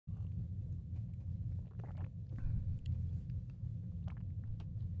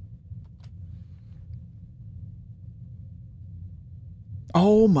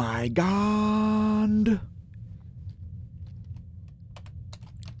Oh my God!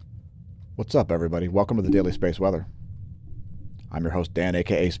 What's up, everybody? Welcome to the Daily Space Weather. I'm your host, Dan,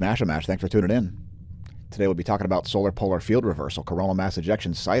 aka smAsho. Thanks for tuning in. Today we'll be talking about solar polar field reversal, coronal mass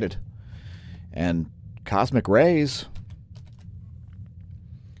ejection sighted, and cosmic rays.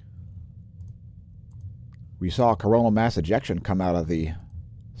 We saw a coronal mass ejection come out of the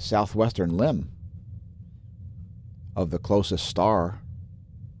southwestern limb of the closest star.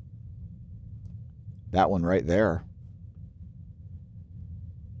 That one right there.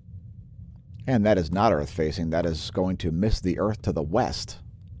 And that is not Earth-facing. That is going to miss the Earth to the west.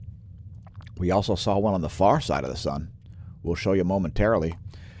 We also saw one on the far side of the sun. We'll show you momentarily.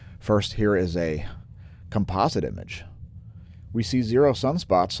 First, here is a composite image. We see 0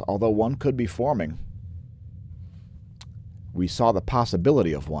 sunspots, although one could be forming. We saw the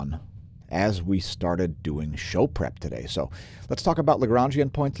possibility of one as we started doing show prep today. So let's talk about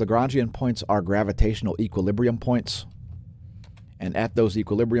Lagrangian points. Lagrangian points are gravitational equilibrium points. And at those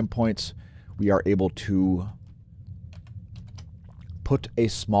equilibrium points, we are able to put a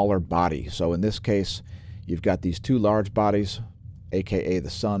smaller body. So in this case, you've got these two large bodies, aka the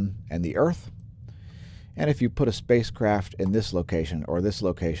Sun and the Earth. And if you put a spacecraft in this location, or this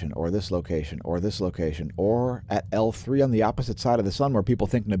location, or this location, or this location, or at L3 on the opposite side of the Sun where people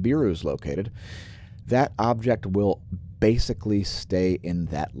think Nibiru is located, that object will basically stay in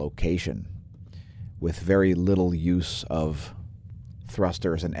that location with very little use of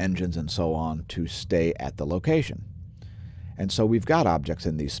thrusters and engines and so on to stay at the location. And so we've got objects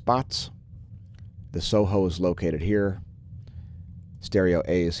in these spots. The SOHO is located here. Stereo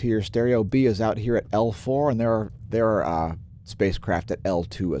A is here. Stereo B is out here at L4, and there are spacecraft at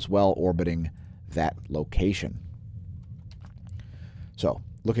L2 as well orbiting that location. So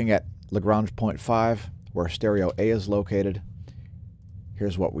looking at Lagrange point 5, where Stereo A is located,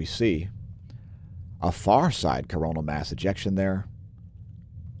 here's what we see. A far side coronal mass ejection there.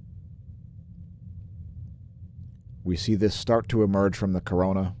 We see this start to emerge from the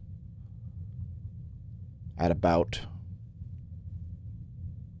corona at about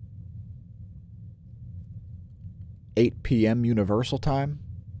 8 p.m. Universal Time.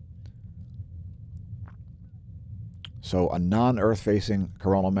 So a non-Earth facing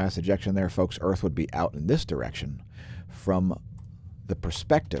coronal mass ejection there, folks. Earth would be out in this direction from the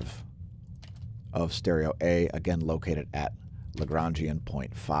perspective of Stereo A, again located at Lagrangian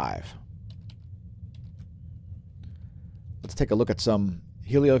point 5. Let's take a look at some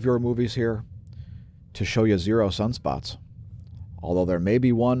helioviewer movies here to show you 0 sunspots. Although there may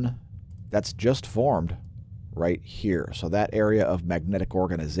be one that's just formed right here. So that area of magnetic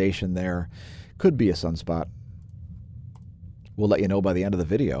organization there could be a sunspot. We'll let you know by the end of the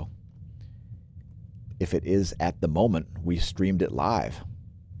video if it is at the moment we streamed it live.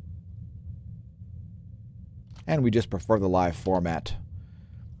 And we just prefer the live format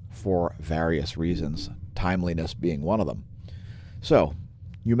for various reasons, timeliness being one of them. So,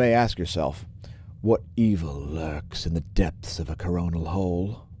 you may ask yourself, what evil lurks in the depths of a coronal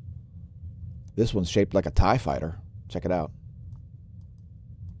hole? This one's shaped like a TIE fighter. Check it out.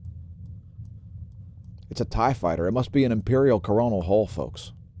 It's a TIE fighter. It must be an Imperial coronal hole,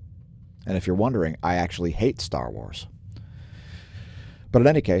 folks. And if you're wondering, I actually hate Star Wars. But in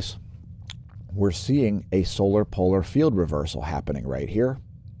any case, we're seeing a solar polar field reversal happening right here.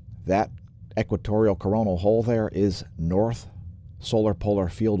 That equatorial coronal hole there is north solar polar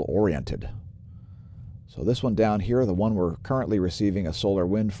field oriented. So this one down here, the one we're currently receiving a solar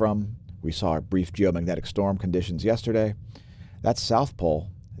wind from, we saw a brief geomagnetic storm conditions yesterday. That's South Pole.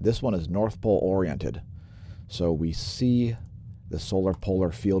 This one is North Pole oriented. So we see the solar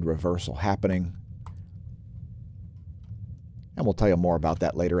polar field reversal happening. And we'll tell you more about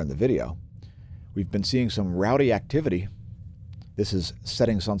that later in the video. We've been seeing some rowdy activity. This is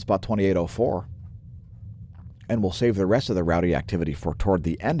setting sunspot 2804. And we'll save the rest of the rowdy activity for toward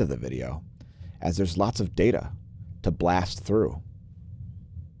the end of the video, as there's lots of data to blast through.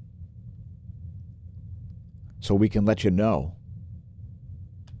 So we can let you know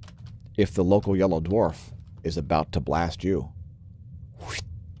if the local yellow dwarf is about to blast you.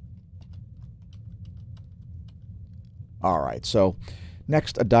 All right, so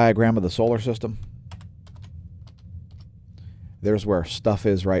next, a diagram of the solar system. There's where stuff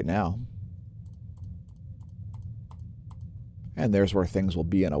is right now. And there's where things will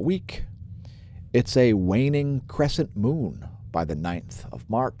be in a week. It's a waning crescent moon by the 9th of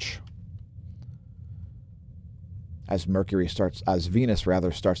March. As Venus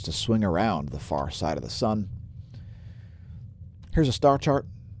starts to swing around the far side of the sun. Here's a star chart.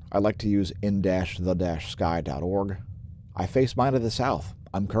 I like to use in-the-sky.org. I face mine to the south.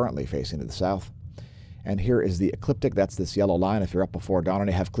 I'm currently facing to the south. And here is the ecliptic. That's this yellow line. If you're up before dawn and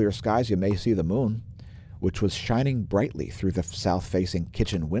you have clear skies, you may see the moon, which was shining brightly through the south-facing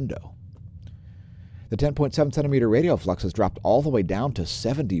kitchen window. The 10.7 centimeter radial flux has dropped all the way down to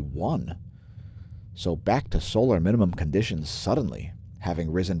 71. So back to solar minimum conditions suddenly,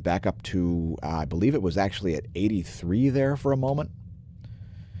 having risen back up to, I believe it was actually at 83 there for a moment.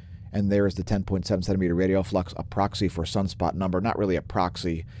 And there is the 10.7 centimeter radial flux, a proxy for sunspot number. Not really a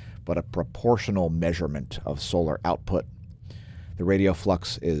proxy, but a proportional measurement of solar output. The radial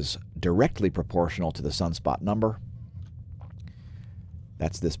flux is directly proportional to the sunspot number.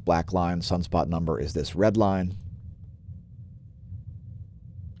 That's this black line. Sunspot number is this red line.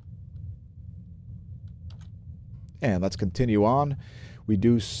 And let's continue on. We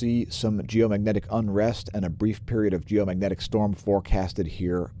do see some geomagnetic unrest and a brief period of geomagnetic storm forecasted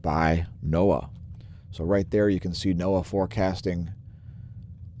here by NOAA. So right there you can see NOAA forecasting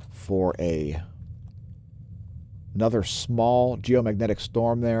for another small geomagnetic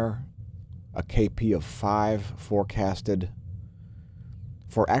storm there, a KP of 5 forecasted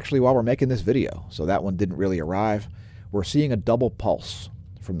for actually while we're making this video. So that one didn't really arrive. We're seeing a double pulse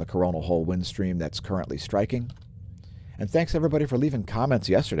from the coronal hole wind stream that's currently striking. And thanks everybody for leaving comments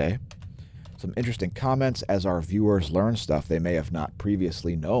yesterday. Some interesting comments as our viewers learn stuff they may have not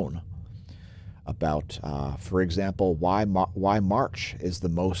previously known about, for example, why March is the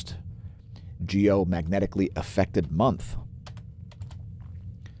most geomagnetically affected month.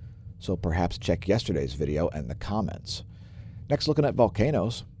 So perhaps check yesterday's video and the comments. Next, looking at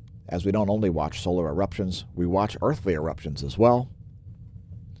volcanoes. As we don't only watch solar eruptions, we watch earthly eruptions as well.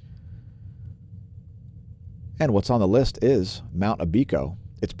 And what's on the list is Mount Abiko.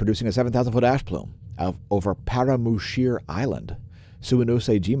 It's producing a 7,000-foot ash plume over Paramushir Island.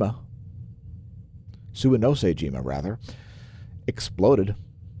 Suwanosejima, exploded,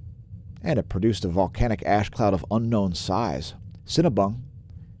 and it produced a volcanic ash cloud of unknown size. Cinnabung,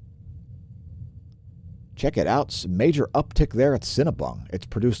 check it out, major uptick there at Cinnabung. It's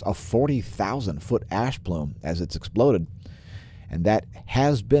produced a 40,000-foot ash plume as it's exploded, and that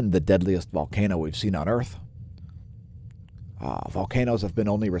has been the deadliest volcano we've seen on Earth. Volcanoes have been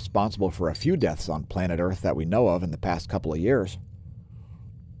only responsible for a few deaths on planet Earth that we know of in the past couple of years.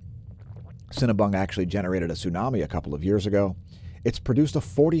 Cinnabung actually generated a tsunami a couple of years ago. It's produced a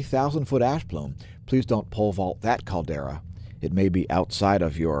 40,000-foot ash plume. Please don't pole vault that caldera. It may be outside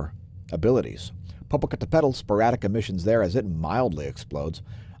of your abilities. Popocatépetl, sporadic emissions there as it mildly explodes.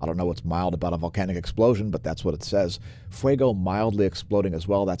 I don't know what's mild about a volcanic explosion, but that's what it says. Fuego mildly exploding as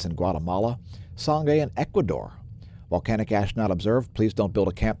well. That's in Guatemala. Sangay in Ecuador. Volcanic ash not observed. Please don't build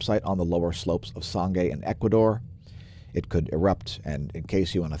a campsite on the lower slopes of Sangay in Ecuador. It could erupt and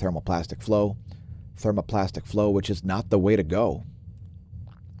encase you in a thermoplastic flow. Thermoplastic flow, which is not the way to go.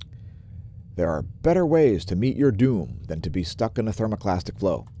 There are better ways to meet your doom than to be stuck in a thermoplastic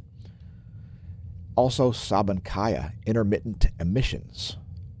flow. Also, Sabancaya, intermittent emissions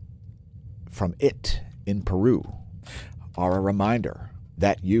from it in Peru are a reminder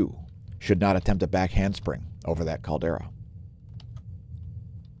that you should not attempt a back handspring over that caldera.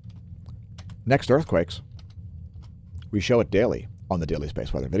 Next, earthquakes. We show it daily on the Daily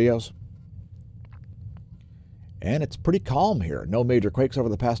Space Weather videos. And it's pretty calm here. No major quakes over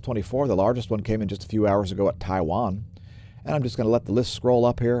the past 24. The largest one came in just a few hours ago at Taiwan. And I'm just going to let the list scroll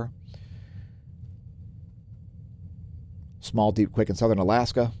up here. Small deep quake in southern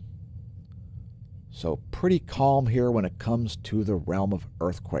Alaska. So pretty calm here when it comes to the realm of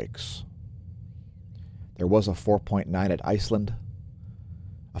earthquakes. There was a 4.9 at Iceland,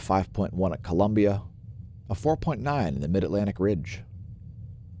 a 5.1 at Colombia, a 4.9 in the Mid-Atlantic Ridge,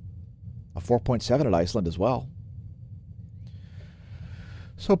 a 4.7 at Iceland as well.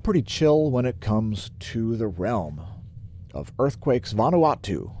 So pretty chill when it comes to the realm of earthquakes.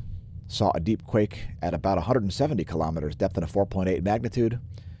 Vanuatu saw a deep quake at about 170 kilometers depth and a 4.8 magnitude.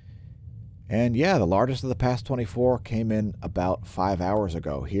 And yeah, the largest of the past 24 came in about 5 hours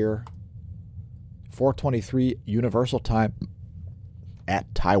ago here. 4:23 Universal Time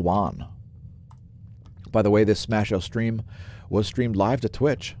at Taiwan. By the way, this smAsho stream was streamed live to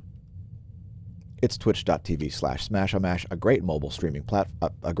Twitch. It's twitch.tv/smAshomash, a great mobile streaming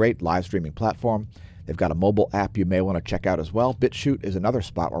a great live streaming platform. They've got a mobile app you may want to check out as well. BitChute is another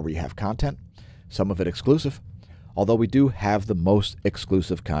spot where we have content, some of it exclusive, although we do have the most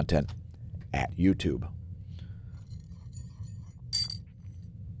exclusive content at YouTube.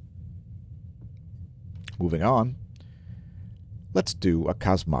 Moving on, let's do a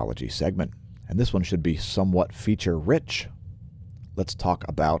cosmology segment, and this one should be somewhat feature-rich. Let's talk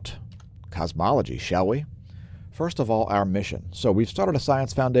about cosmology, shall we? First of all, our mission. So we've started a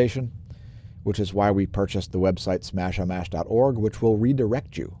science foundation, which is why we purchased the website smAsho.org, which will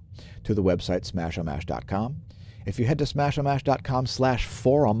redirect you to the website smAsho.com. If you head to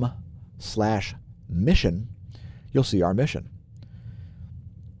smAsho.com/forum/mission, you'll see our mission.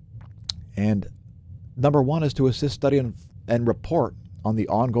 And number one is to assist, study, and report on the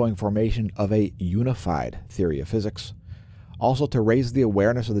ongoing formation of a unified theory of physics. Also to raise the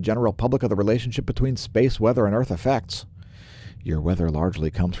awareness of the general public of the relationship between space, weather, and Earth effects. Your weather largely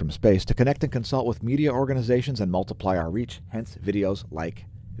comes from space. To connect and consult with media organizations and multiply our reach, hence videos like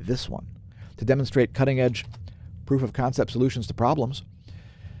this one. To demonstrate cutting-edge proof-of-concept solutions to problems.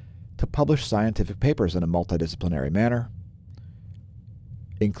 To publish scientific papers in a multidisciplinary manner,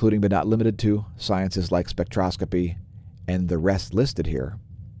 including but not limited to sciences like spectroscopy and the rest listed here.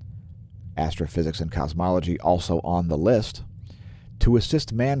 Astrophysics and cosmology also on the list. To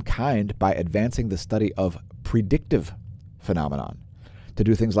assist mankind by advancing the study of predictive phenomenon, to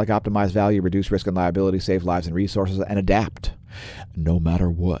do things like optimize value, reduce risk and liability, save lives and resources, and adapt, no matter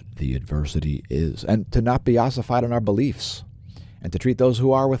what the adversity is, and to not be ossified in our beliefs, and to treat those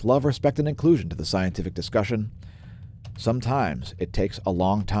who are with love, respect, and inclusion to the scientific discussion. Sometimes it takes a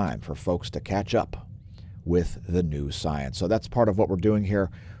long time for folks to catch up with the new science. So that's part of what we're doing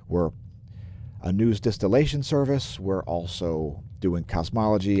here. We're a news distillation service. We're also doing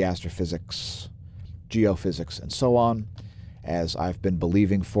cosmology, astrophysics, geophysics, and so on, as I've been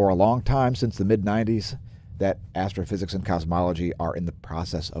believing for a long time, since the mid-90s, that astrophysics and cosmology are in the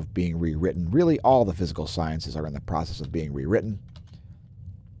process of being rewritten. Really, all the physical sciences are in the process of being rewritten.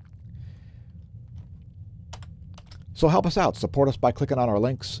 So help us out. Support us by clicking on our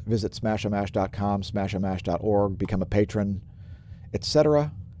links. Visit smAshomash.com, smAshomash.org, become a patron,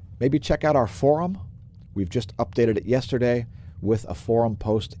 etc. Maybe check out our forum. We've just updated it yesterday with a forum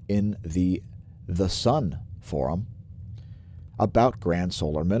post in the Sun forum about grand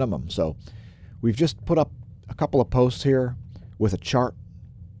solar minimum. So we've just put up a couple of posts here with a chart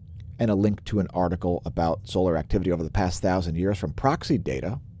and a link to an article about solar activity over the past 1,000 years from proxy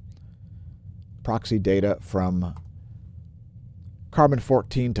data from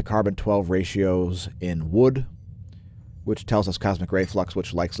carbon-14 to carbon-12 ratios in wood, which tells us cosmic ray flux,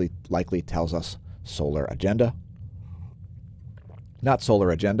 which likely tells us solar agenda. Not solar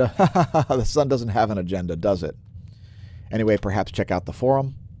agenda. The sun doesn't have an agenda, does it? Anyway, perhaps check out the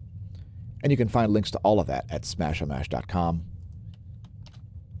forum, and you can find links to all of that at smAshomash.com.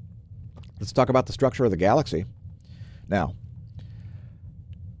 Let's talk about the structure of the galaxy. Now,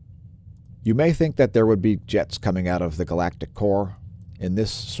 you may think that there would be jets coming out of the galactic core in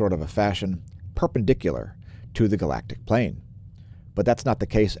this sort of a fashion, perpendicular to the galactic plane. But that's not the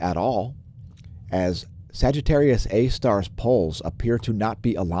case at all, as Sagittarius A star's poles appear to not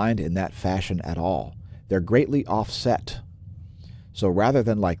be aligned in that fashion at all. They're greatly offset. So rather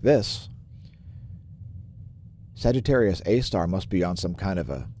than like this, Sagittarius A star must be on some kind of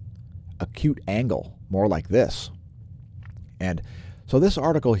a acute angle, more like this. And so this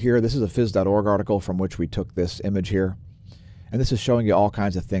article here, this is a phys.org article from which we took this image here. And this is showing you all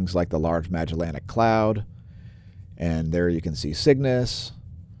kinds of things like the Large Magellanic Cloud. And there you can see Cygnus.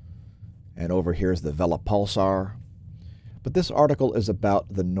 And over here is the Vela Pulsar. But this article is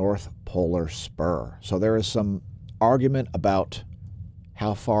about the North Polar Spur. So there is some argument about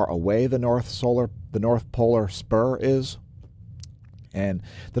how far away the North Polar Spur is. And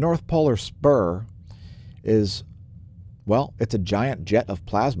the North Polar Spur is, well, it's a giant jet of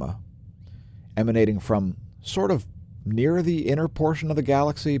plasma emanating from sort of near the inner portion of the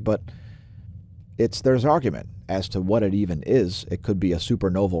galaxy, but there's argument as to what it even is. It could be a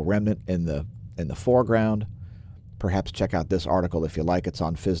supernoval remnant in the foreground. Perhaps check out this article if you like. It's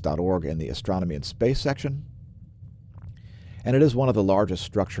on phys.org in the Astronomy and Space section. And it is one of the largest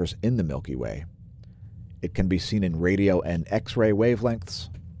structures in the Milky Way. It can be seen in radio and X-ray wavelengths.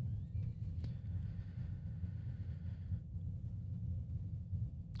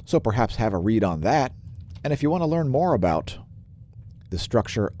 So perhaps have a read on that. And if you want to learn more about the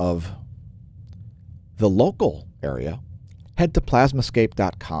structure of the local area, head to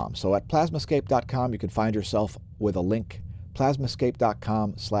plasmascape.com. So at plasmascape.com, you can find yourself with a link,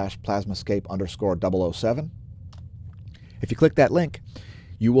 plasmascape.com/plasmascape_007. If you click that link,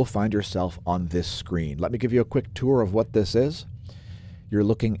 you will find yourself on this screen. Let me give you a quick tour of what this is. You're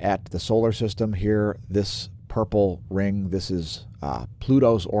looking at the solar system here. This purple ring, this is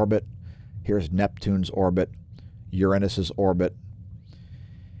Pluto's orbit. Here's Neptune's orbit, Uranus's orbit.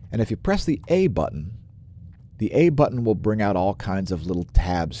 And if you press the A button will bring out all kinds of little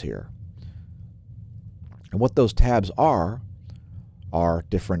tabs here. And what those tabs are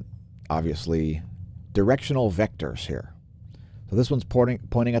different, obviously, directional vectors here. So this one's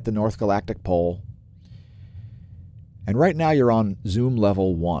pointing at the North Galactic Pole. And right now you're on zoom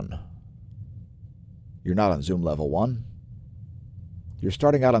level 1. You're not on zoom level 1. You're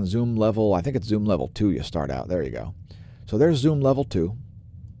starting out on zoom level, I think it's zoom level 2 you start out. There you go. So there's zoom level 2.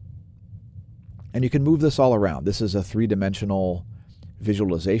 And you can move this all around. This is a three-dimensional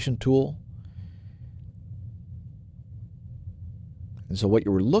visualization tool. And so what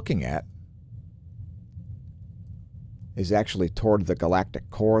you were looking at is actually toward the galactic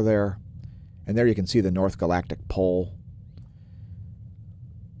core there. And there you can see the North Galactic Pole.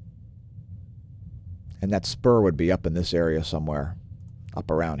 And that spur would be up in this area somewhere, up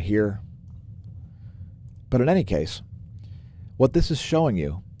around here. But in any case, what this is showing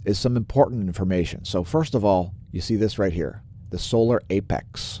you is some important information. So first of all, you see this right here, the solar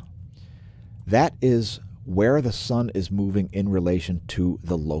apex. That is where the sun is moving in relation to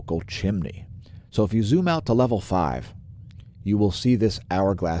the local chimney. So if you zoom out to level 5, you will see this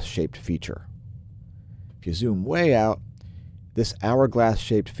hourglass-shaped feature. If you zoom way out, this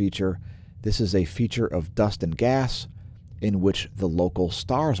hourglass-shaped feature, this is a feature of dust and gas in which the local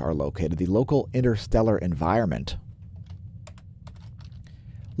stars are located. The local interstellar environment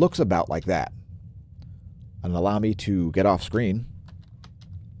looks about like that. And allow me to get off screen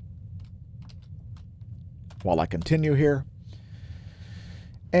while I continue here.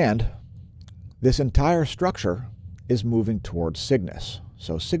 And this entire structure is moving towards Cygnus.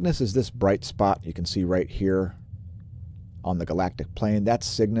 So Cygnus is this bright spot you can see right here on the galactic plane. That's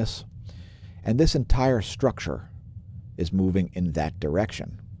Cygnus. And this entire structure is moving in that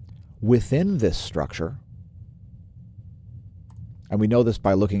direction. Within this structure, and we know this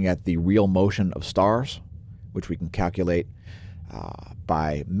by looking at the real motion of stars, which we can calculate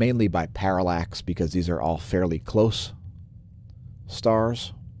mainly by parallax, because these are all fairly close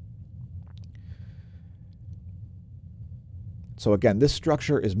stars. So again, this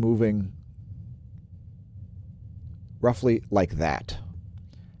structure is moving roughly like that.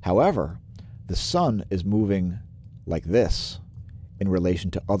 However, the sun is moving like this in relation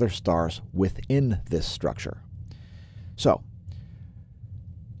to other stars within this structure. So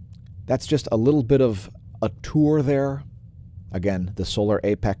that's just a little bit of a tour there. Again, the solar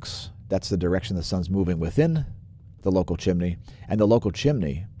apex, that's the direction the sun's moving within the local chimney, and the local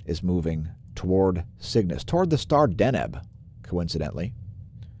chimney is moving toward Cygnus, toward the star Deneb, coincidentally.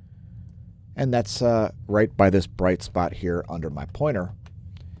 And that's right by this bright spot here under my pointer.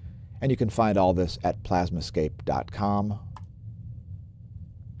 And you can find all this at plasmascape.com.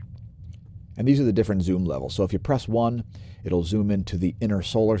 And these are the different zoom levels. So if you press 1, it'll zoom into the inner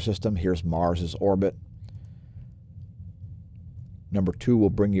solar system. Here's Mars's orbit. Number 2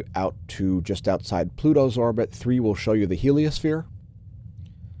 will bring you out to just outside Pluto's orbit. 3 will show you the heliosphere.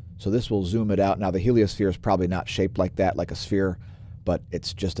 So this will zoom it out. Now the heliosphere is probably not shaped like that, like a sphere, but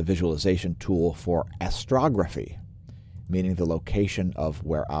it's just a visualization tool for astrography, meaning the location of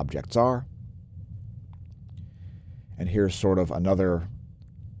where objects are. And here's sort of another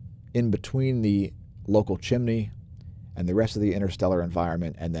in between the local chimney and the rest of the interstellar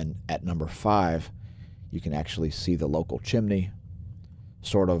environment. And then at number 5, you can actually see the local chimney,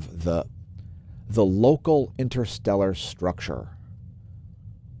 sort of the local interstellar structure.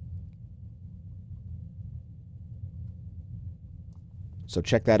 So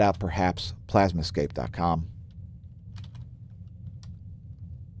check that out, perhaps, plasmascape.com.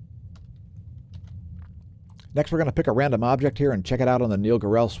 Next, we're going to pick a random object here and check it out on the Neil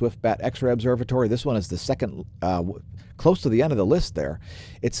Gorell Swift-Bat X-ray Observatory. This one is the second, close to the end of the list there.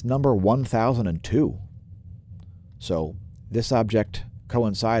 It's number 1002. So this object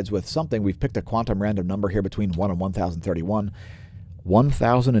coincides with something. We've picked a quantum random number here between 1 and 1031.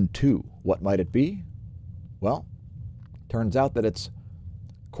 1002. What might it be? Well, turns out that it's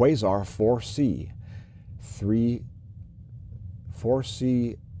Quasar 4C.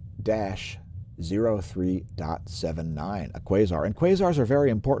 4C-03.79, a quasar. And quasars are very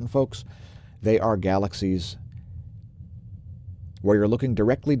important, folks. They are galaxies where you're looking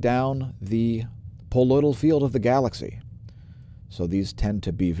directly down the poloidal field of the galaxy. So these tend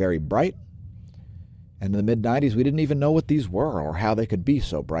to be very bright. And in the mid-90s, we didn't even know what these were or how they could be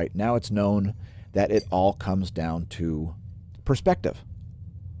so bright. Now it's known that it all comes down to perspective.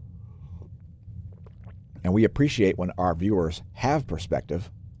 And we appreciate when our viewers have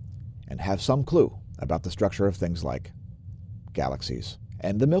perspective and have some clue about the structure of things like galaxies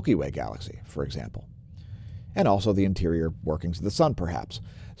and the Milky Way galaxy, for example, and also the interior workings of the sun, perhaps.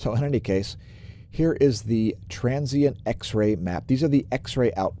 So in any case, here is the transient X-ray map. These are the X-ray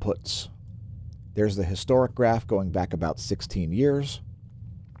outputs. There's the historic graph going back about 16 years.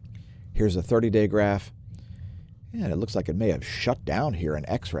 Here's a 30-day graph. And it looks like it may have shut down here in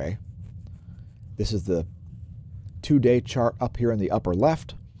X-ray. This is the 2-day chart up here in the upper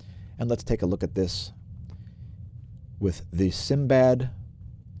left. And let's take a look at this with the SmBad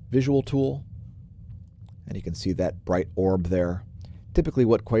visual tool. And you can see that bright orb there. Typically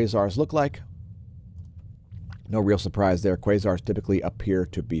what quasars look like. No real surprise there. Quasars typically appear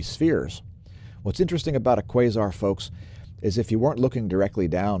to be spheres. What's interesting about a quasar, folks, is if you weren't looking directly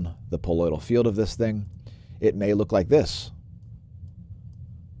down the poloidal field of this thing, it may look like this,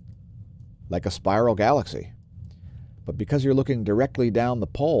 like a spiral galaxy. But because you're looking directly down the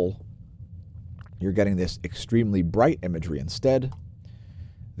pole, you're getting this extremely bright imagery instead.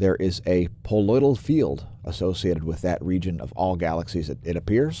 There is a poloidal field associated with that region of all galaxies, it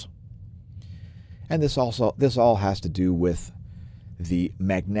appears. And this all has to do with the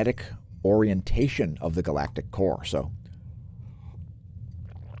magnetic orientation of the galactic core. So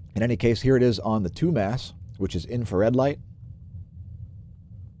in any case, here it is on the 2MASS, which is infrared light.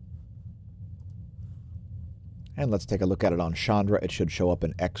 And let's take a look at it on Chandra. It should show up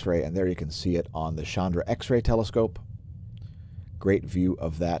in X-ray, and there you can see it on the Chandra X-ray telescope. Great view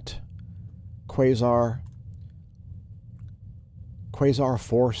of that quasar. Quasar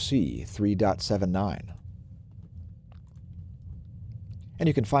 4C 3.79. And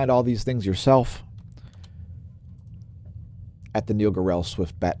you can find all these things yourself at the Neil Gorell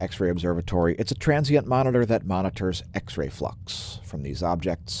Swift-Bat X-ray Observatory. It's a transient monitor that monitors X-ray flux from these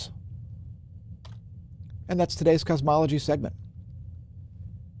objects. And that's today's cosmology segment.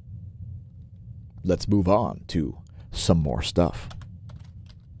 Let's move on to some more stuff.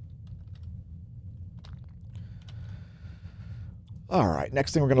 All right,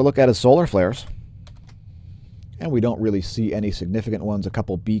 next thing we're going to look at is solar flares. And we don't really see any significant ones. A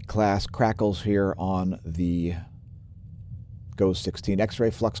couple B-class crackles here on the GOES 16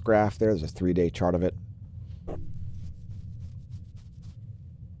 X-ray flux graph. There's a 3-day chart of it.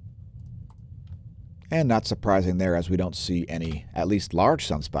 And not surprising there, as we don't see any, at least large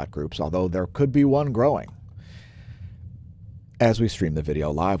sunspot groups, although there could be one growing as we stream the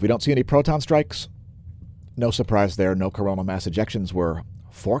video live. We don't see any proton strikes. No surprise there. No coronal mass ejections were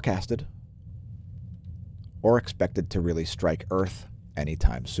forecasted or expected to really strike Earth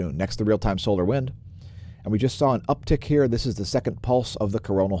anytime soon. Next, the real-time solar wind. And we just saw an uptick here. This is the second pulse of the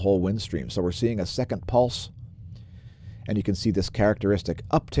coronal hole wind stream. So we're seeing a second pulse. And you can see this characteristic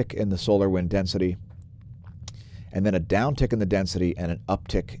uptick in the solar wind density, and then a downtick in the density and an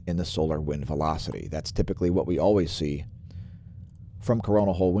uptick in the solar wind velocity. That's typically what we always see from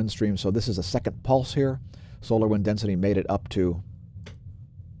coronal hole wind stream. So this is a second pulse here. Solar wind density made it up to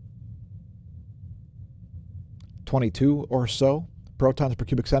 22 or so protons per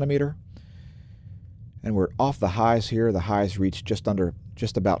cubic centimeter. And we're off the highs here. The highs reached just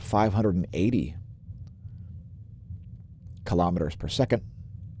about 580 kilometers per second.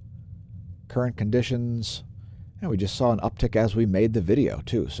 Current conditions, and we just saw an uptick as we made the video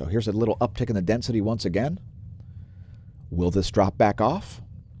too. So here's a little uptick in the density once again. Will this drop back off?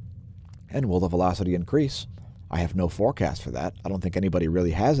 And will the velocity increase? I have no forecast for that. I don't think anybody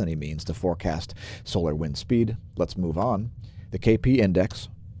really has any means to forecast solar wind speed. Let's move on. The KP index,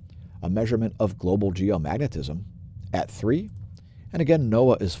 a measurement of global geomagnetism, at 3. And again,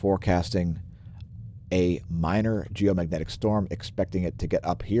 NOAA is forecasting a minor geomagnetic storm, expecting it to get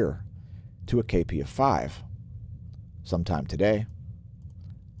up here to a KP of 5 sometime today.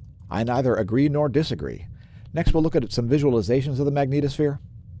 I neither agree nor disagree. Next, we'll look at some visualizations of the magnetosphere.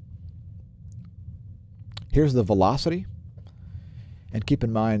 Here's the velocity. And keep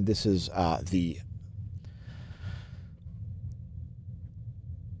in mind, this is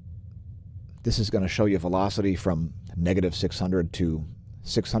This is going to show you velocity from negative 600 to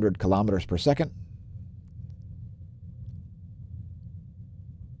 600 kilometers per second.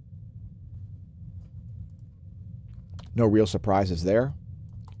 No real surprises there.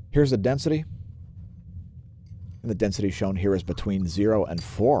 Here's the density. And the density shown here is between 0 and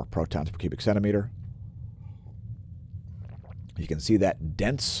 4 protons per cubic centimeter. You can see that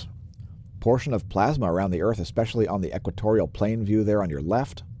dense portion of plasma around the Earth, especially on the equatorial plane view there on your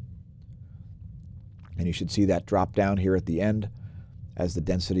left. And you should see that drop down here at the end as the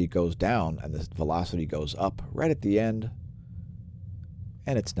density goes down and the velocity goes up right at the end.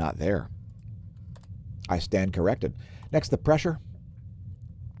 And it's not there. I stand corrected. Next, the pressure.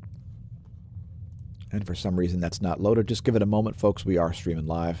 And for some reason that's not loaded. Just give it a moment, folks. We are streaming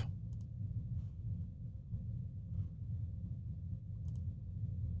live.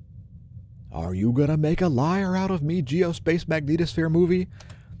 Are you gonna make a liar out of me, Geospace Magnetosphere movie?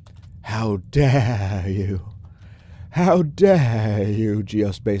 How dare you? How dare you,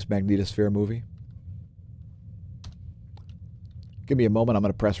 Geospace Magnetosphere movie? Give me a moment. I'm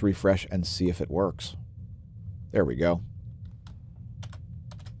going to press refresh and see if it works. There we go.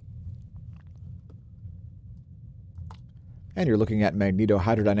 And you're looking at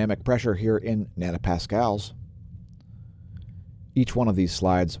magnetohydrodynamic pressure here in nanopascals. Each one of these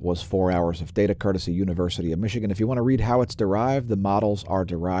slides was 4 hours of data, courtesy University of Michigan. If you want to read how it's derived, the models are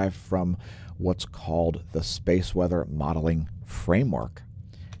derived from what's called the Space Weather Modeling Framework.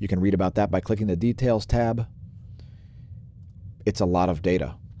 You can read about that by clicking the Details tab. It's a lot of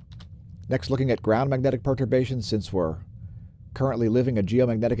data. Next, looking at ground magnetic perturbations. Since we're currently living a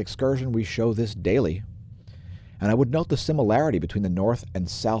geomagnetic excursion, we show this daily. And I would note the similarity between the north and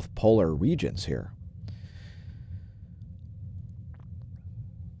south polar regions here.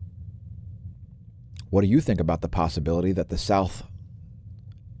 What do you think about the possibility that the south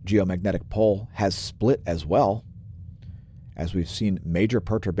geomagnetic pole has split as well, as we've seen major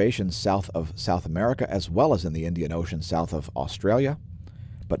perturbations south of South America as well as in the Indian Ocean south of Australia,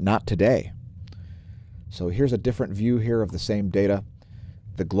 but not today. So here's a different view here of the same data,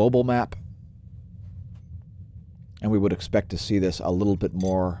 the global map, and we would expect to see this a little bit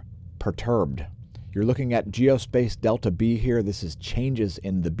more perturbed. You're looking at geospace delta B here. This is changes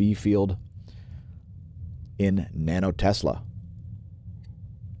in the B field in nanotesla.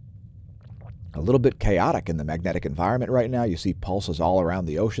 A little bit chaotic in the magnetic environment right now. You see pulses all around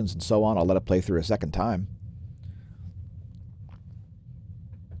the oceans and so on. I'll let it play through a second time.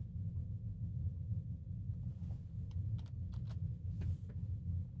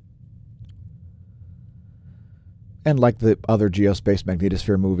 And like the other Geospace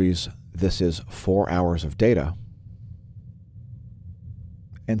Magnetosphere movies, this is 4 hours of data.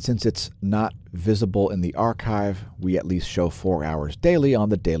 And since it's not visible in the archive, we at least show 4 hours daily on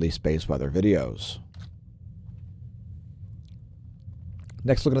the daily space weather videos.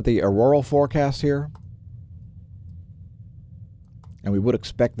 Next, looking at the auroral forecast here. And we would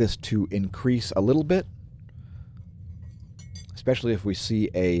expect this to increase a little bit, especially if we see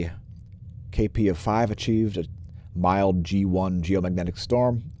a KP of 5 achieved, a mild G1 geomagnetic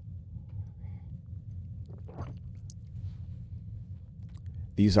storm.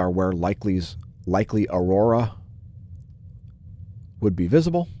 These are where likely aurora would be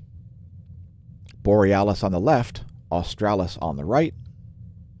visible. Borealis on the left, Australis on the right.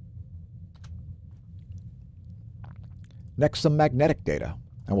 Next, some magnetic data,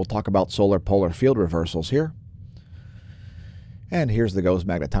 and we'll talk about solar polar field reversals here. And here's the GOES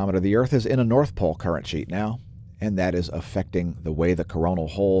magnetometer. The Earth is in a North Pole current sheet now, and that is affecting the way the coronal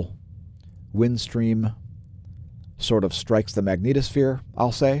hole wind stream sort of strikes the magnetosphere,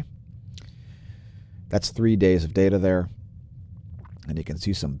 I'll say. That's 3 days of data there. And you can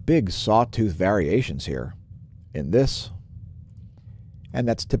see some big sawtooth variations here in this. And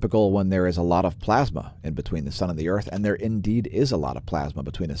that's typical when there is a lot of plasma in between the sun and the Earth. And there indeed is a lot of plasma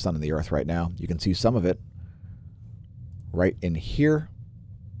between the sun and the Earth right now. You can see some of it right in here.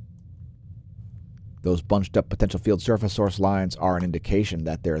 Those bunched up potential field surface source lines are an indication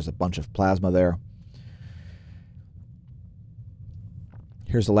that there is a bunch of plasma there.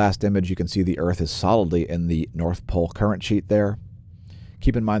 Here's the last image. You can see the Earth is solidly in the North Pole current sheet there.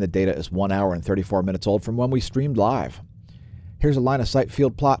 Keep in mind the data is 1 hour and 34 minutes old from when we streamed live. Here's a line of sight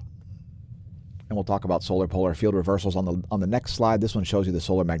field plot. And we'll talk about solar polar field reversals on the next slide. This one shows you the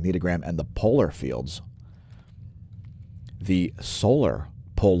solar magnetogram and the polar fields. The solar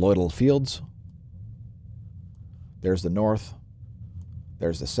poloidal fields. There's the north.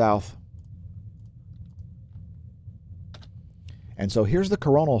 There's the south. And so here's the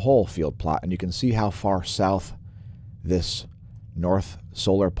coronal hole field plot, and you can see how far south this north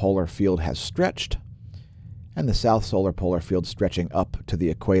solar polar field has stretched, and the south solar polar field stretching up to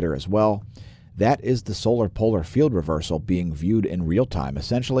the equator as well. That is the solar polar field reversal being viewed in real time,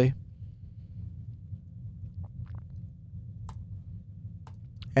 essentially.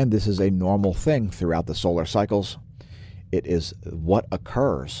 And this is a normal thing throughout the solar cycles. It is what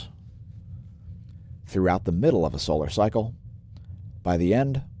occurs throughout the middle of a solar cycle. By the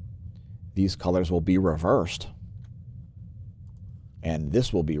end, these colors will be reversed. And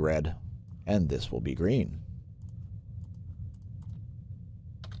this will be red, and this will be green.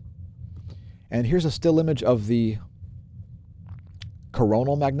 And here's a still image of the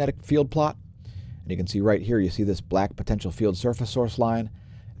coronal magnetic field plot. And you can see right here, you see this black potential field surface source line.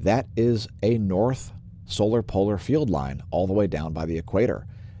 That is a north solar polar field line all the way down by the equator.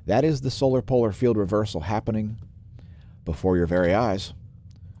 That is the solar polar field reversal happening before your very eyes.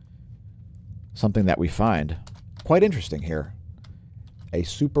 Something that we find quite interesting here. A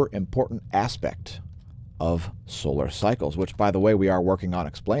super important aspect of solar cycles, which, by the way, we are working on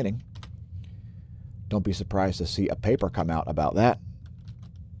explaining. Don't be surprised to see a paper come out about that.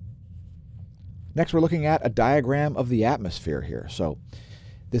 Next, we're looking at a diagram of the atmosphere here. So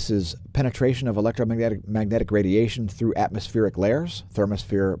this is penetration of electromagnetic radiation through atmospheric layers,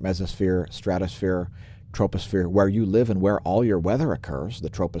 thermosphere, mesosphere, stratosphere, troposphere, where you live and where all your weather occurs, the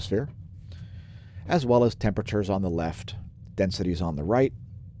troposphere, as well as temperatures on the left, densities on the right.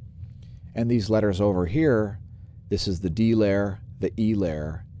 And these letters over here, this is the D layer, the E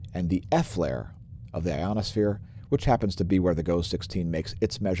layer, and the F layer of the ionosphere, which happens to be where the GOES-16 makes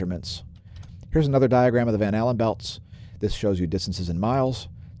its measurements. Here's another diagram of the Van Allen belts. This shows you distances in miles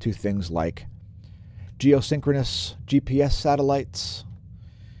to things like geosynchronous GPS satellites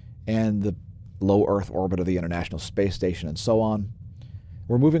and the low Earth orbit of the International Space Station and so on.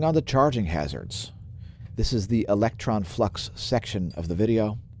 We're moving on to charging hazards. This is the electron flux section of the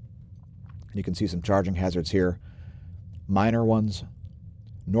video. You can see some charging hazards here. Minor ones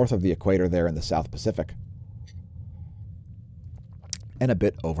north of the equator there in the South Pacific, and a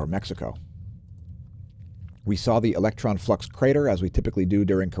bit over Mexico. We saw the electron flux crater, as we typically do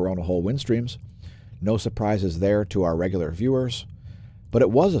during coronal hole wind streams. No surprises there to our regular viewers, but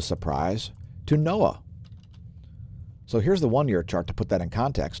it was a surprise to NOAA. So here's the one-year chart to put that in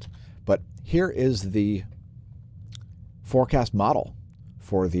context, but here is the forecast model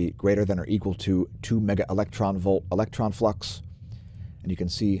for the greater than or equal to 2 mega electron volt electron flux, and you can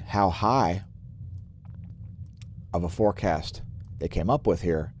see how high of a forecast they came up with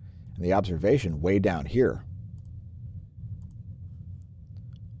here, and the observation way down here.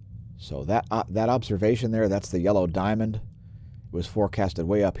 So that observation there, that's the yellow diamond. It was forecasted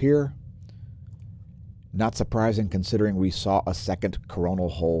way up here. Not surprising considering we saw a second coronal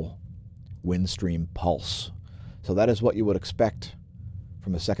hole wind stream pulse. So that is what you would expect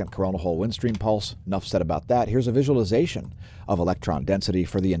from a second coronal hole wind stream pulse. Enough said about that. Here's a visualization of electron density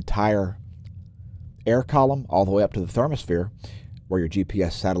for the entire air column all the way up to the thermosphere, where your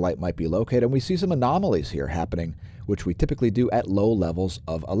GPS satellite might be located. And we see some anomalies here happening, which we typically do at low levels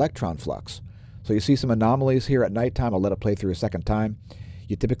of electron flux. So you see some anomalies here at nighttime. I'll let it play through a second time.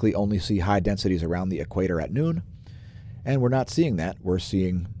 You typically only see high densities around the equator at noon, and we're not seeing that. We're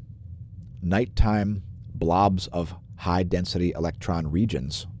seeing nighttime blobs of high-density electron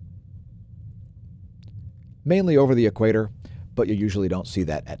regions, mainly over the equator, but you usually don't see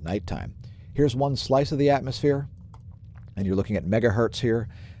that at nighttime. Here's one slice of the atmosphere, and you're looking at megahertz here.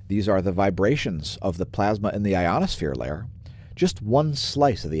 These are the vibrations of the plasma in the ionosphere layer. Just one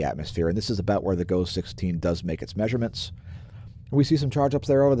slice of the atmosphere, and this is about where the GOES-16 does make its measurements. We see some charge ups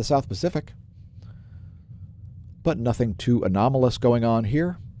there over the South Pacific, but nothing too anomalous going on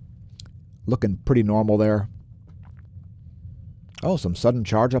here. Looking pretty normal there. Oh, some sudden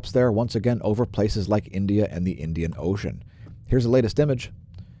charge ups there, once again over places like India and the Indian Ocean. Here's the latest image,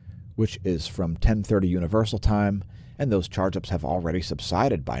 which is from 10:30 Universal Time, and those charge ups have already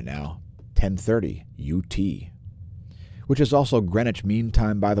subsided by now, 10:30 UT. Which is also Greenwich Mean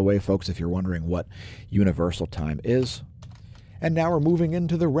Time, by the way, folks, if you're wondering what Universal Time is. And now we're moving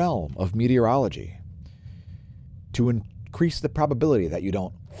into the realm of meteorology to increase the probability that you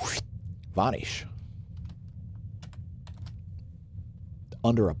don't vanish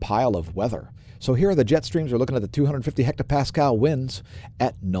under a pile of weather. So here are the jet streams. We're looking at the 250 hectopascal winds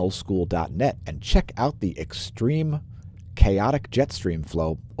at nullschool.net. And check out the extreme chaotic jet stream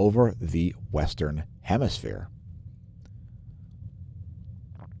flow over the Western Hemisphere.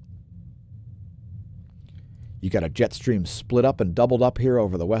 You got a jet stream split up and doubled up here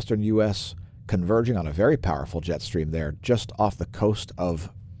over the western U.S., converging on a very powerful jet stream there just off the coast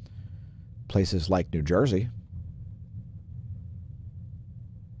of places like New Jersey.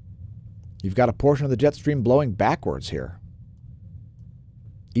 You've got a portion of the jet stream blowing backwards here,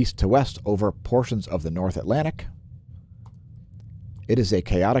 east to west over portions of the North Atlantic. It is a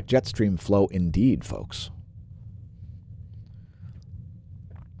chaotic jet stream flow indeed, folks.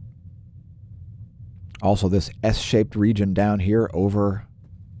 Also, this S-shaped region down here over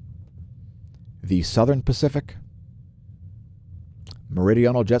the southern Pacific.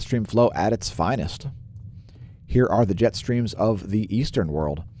 Meridional jet stream flow at its finest. Here are the jet streams of the eastern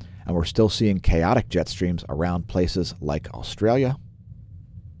world, and we're still seeing chaotic jet streams around places like Australia.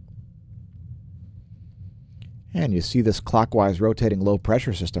 And you see this clockwise rotating low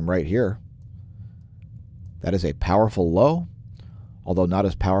pressure system right here. That is a powerful low, although not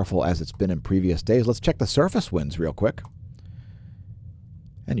as powerful as it's been in previous days. Let's check the surface winds real quick.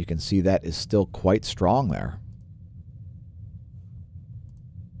 And you can see that is still quite strong there.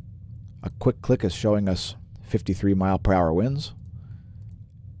 A quick click is showing us 53 mile per hour winds.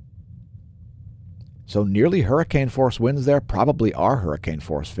 So nearly hurricane force winds there, probably are hurricane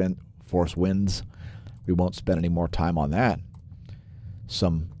force winds. We won't spend any more time on that.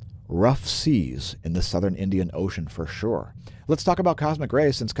 Some rough seas in the southern Indian Ocean for sure. Let's talk about cosmic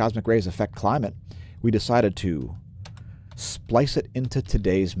rays. Since cosmic rays affect climate, we decided to splice it into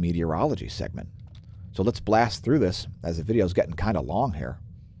today's meteorology segment. So let's blast through this as the video is getting kind of long here.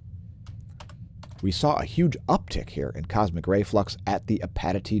 We saw a huge uptick here in cosmic ray flux at the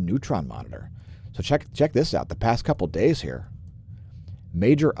Apatity Neutron Monitor. So check this out. The past couple days here,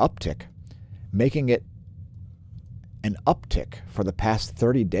 major uptick, making it an uptick for the past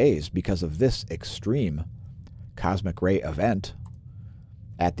 30 days because of this extreme cosmic ray event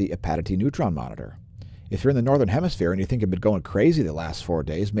at the Apatity Neutron Monitor. If you're in the Northern Hemisphere and you think you've been going crazy the last 4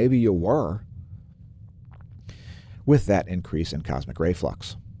 days, maybe you were, with that increase in cosmic ray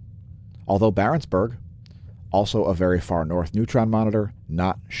flux. Although Barentsburg, also a very far north neutron monitor,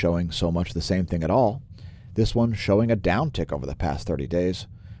 not showing so much the same thing at all. This one showing a downtick over the past 30 days,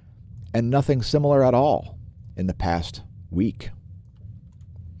 and nothing similar at all in the past week.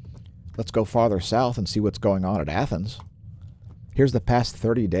 Let's go farther south and see what's going on at Athens. Here's the past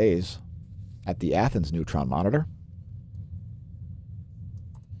 30 days at the Athens neutron monitor.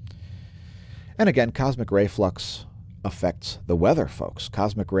 And again, cosmic ray flux affects the weather, folks.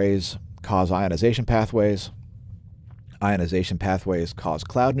 Cosmic rays cause ionization pathways. Ionization pathways cause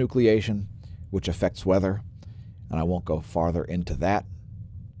cloud nucleation, which affects weather. And I won't go farther into that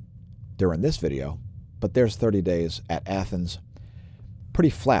during this video, but there's 30 days at Athens.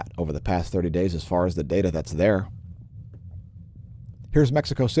 Pretty flat over the past 30 days as far as the data that's there. Here's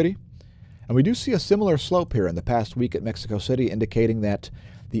Mexico City. And we do see a similar slope here in the past week at Mexico City, indicating that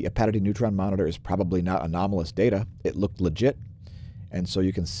the Apatity Neutron Monitor is probably not anomalous data. It looked legit. And so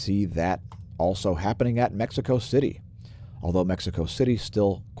you can see that also happening at Mexico City. Although Mexico City is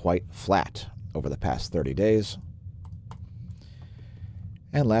still quite flat over the past 30 days.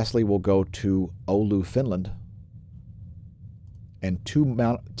 And lastly, we'll go to Oulu, Finland, and two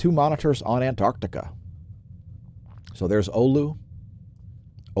monitors on Antarctica. So there's Oulu,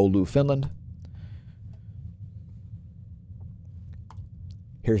 Finland.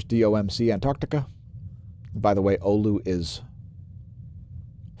 Here's DOMC Antarctica. By the way, Oulu is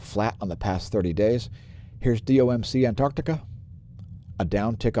flat on the past 30 days. Here's DOMC Antarctica. A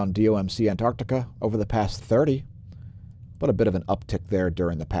downtick on DOMC Antarctica over the past 30, but a bit of an uptick there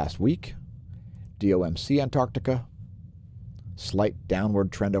during the past week. DOMC Antarctica, slight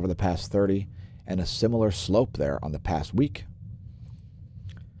downward trend over the past 30, and a similar slope there on the past week.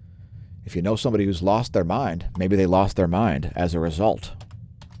 If you know somebody who's lost their mind, maybe they lost their mind as a result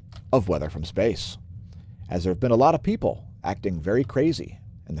of weather from space, as there have been a lot of people acting very crazy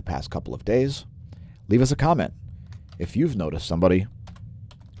in the past couple of days. Leave us a comment if you've noticed somebody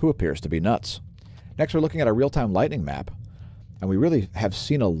who appears to be nuts. Next, we're looking at a real-time lightning map, and we really have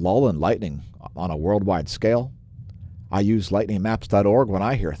seen a lull in lightning on a worldwide scale. I use lightningmaps.org when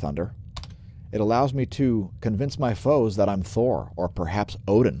I hear thunder. It allows me to convince my foes that I'm Thor or perhaps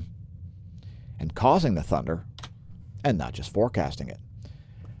Odin, and causing the thunder and not just forecasting it.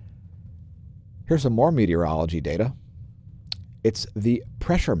 Here's some more meteorology data. It's the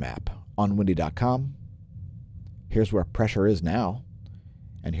pressure map on windy.com. Here's where pressure is now,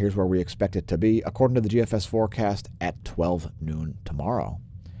 and here's where we expect it to be according to the GFS forecast at 12 noon tomorrow.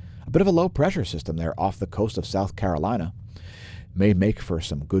 A bit of a low pressure system there off the coast of South Carolina may make for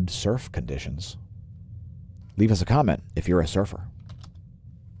some good surf conditions. Leave us a comment if you're a surfer.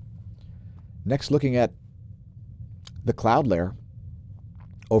 Next, looking at the cloud layer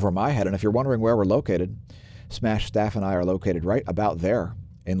over my head, and if you're wondering where we're located, smAsho staff and I are located right about there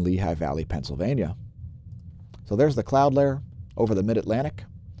in Lehigh Valley, Pennsylvania. So there's the cloud layer over the mid-Atlantic.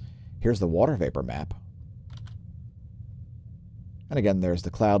 Here's the water vapor map. And again, there's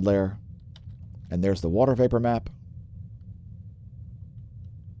the cloud layer, and there's the water vapor map.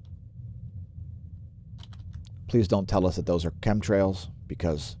 Please don't tell us that those are chemtrails,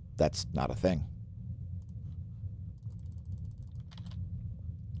 because that's not a thing.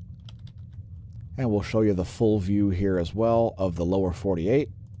 And we'll show you the full view here as well of the lower 48.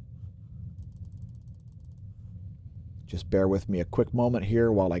 Just bear with me a quick moment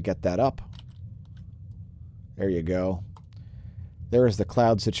here while I get that up. There you go. There is the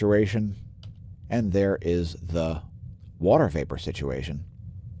cloud situation, and there is the water vapor situation.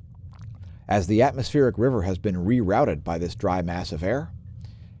 As the atmospheric river has been rerouted by this dry mass of air,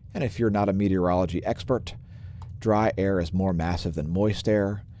 and if you're not a meteorology expert, dry air is more massive than moist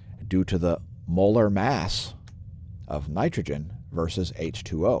air due to the molar mass of nitrogen versus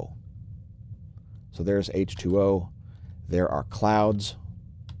H2O. So there's H2O. There are clouds.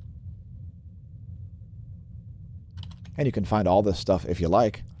 And you can find all this stuff, if you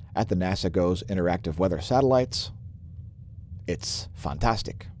like, at the NASA GOES interactive weather satellites. It's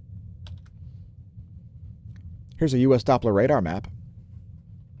fantastic. Here's a U.S. Doppler radar map.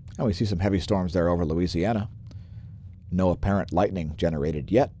 And we see some heavy storms there over Louisiana. No apparent lightning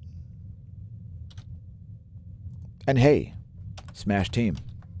generated yet. And hey, Smash team,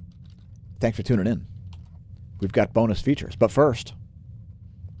 thanks for tuning in. We've got bonus features. But first,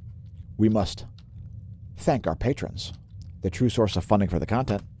 we must thank our patrons, the true source of funding for the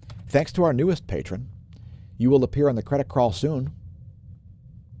content. Thanks to our newest patron, you will appear on the credit crawl soon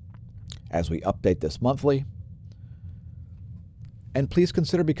as we update this monthly. And please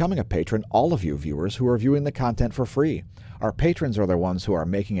consider becoming a patron, all of you viewers who are viewing the content for free. Our patrons are the ones who are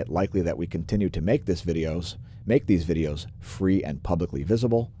making it likely that we continue to make these videos free and publicly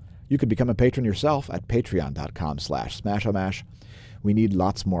visible. You could become a patron yourself at patreon.com/smAshomash. We need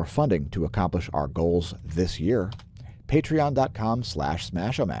lots more funding to accomplish our goals this year.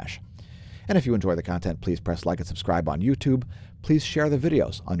 Patreon.com/smAshomash. And if you enjoy the content, please press like and subscribe on YouTube. Please share the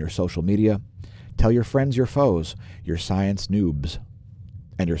videos on your social media. Tell your friends, your foes, your science noobs,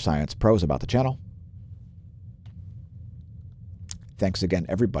 and your science pros about the channel. Thanks again,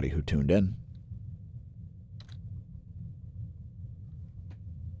 everybody who tuned in.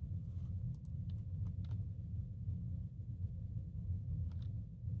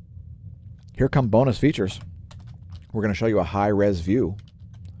 Here come bonus features. We're going to show you a high-res view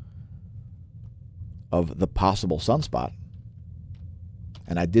of the possible sunspot.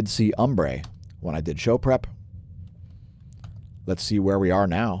 And I did see umbre when I did show prep. Let's see where we are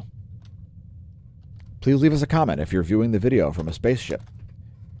now. Please leave us a comment if you're viewing the video from a spaceship,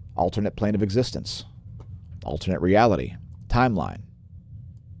 alternate plane of existence, alternate reality, timeline,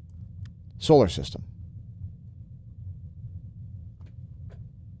 solar system.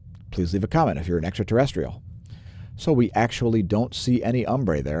 Please leave a comment if you're an extraterrestrial. So we actually don't see any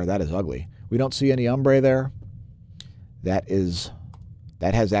umbre there. That is ugly. We don't see any umbre there. That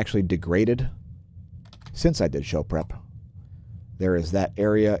has actually degraded since I did show prep. There is that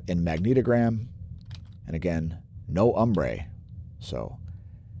area in magnetogram, and again, no umbre. So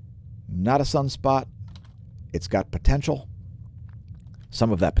not a sunspot. It's got potential.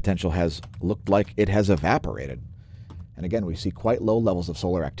 Some of that potential has looked like it has evaporated. And again, we see quite low levels of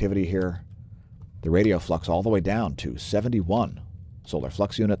solar activity here. The radio flux all the way down to 71 solar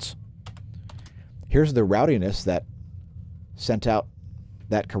flux units. Here's the rowdiness that sent out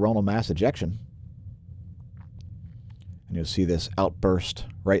that coronal mass ejection. And you'll see this outburst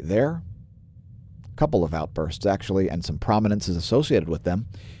right there. A couple of outbursts, actually, and some prominences associated with them.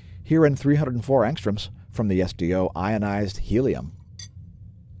 Here in 304 angstroms from the SDO ionized helium.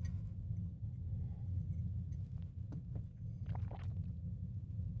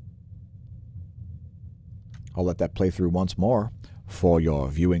 I'll let that play through once more for your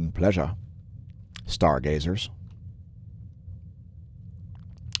viewing pleasure, stargazers.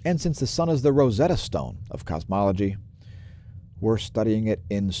 And since the sun is the Rosetta Stone of cosmology, we're studying it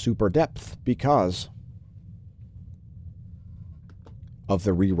in super depth because of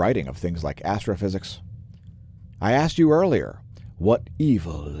the rewriting of things like astrophysics. I asked you earlier, what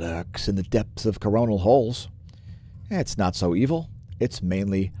evil lurks in the depths of coronal holes? It's not so evil. It's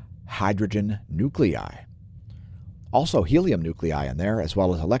mainly hydrogen nuclei. Also helium nuclei in there, as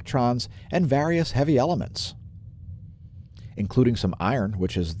well as electrons and various heavy elements, including some iron,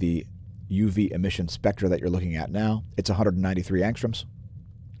 which is the UV emission spectra that you're looking at now. It's 193 angstroms.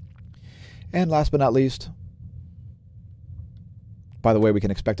 And last but not least, by the way, we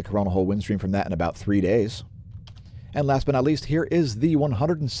can expect a coronal hole wind stream from that in about 3 days. And last but not least, here is the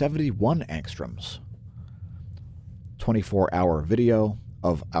 171 angstroms 24-hour video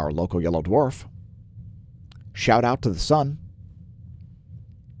of our local yellow dwarf. Shout out to the sun.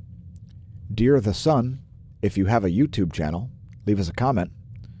 Dear the sun, if you have a YouTube channel, leave us a comment.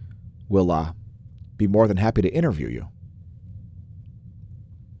 We'll be more than happy to interview you.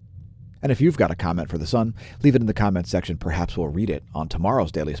 And if you've got a comment for the sun, leave it in the comment section. Perhaps we'll read it on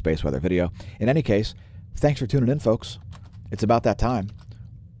tomorrow's Daily Space Weather video. In any case, thanks for tuning in, folks. It's about that time.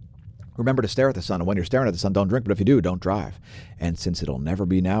 Remember to stare at the sun, and when you're staring at the sun, don't drink, but if you do, don't drive. And since it'll never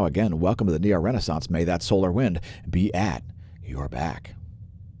be now again, welcome to the Neo Renaissance. May that solar wind be at your back.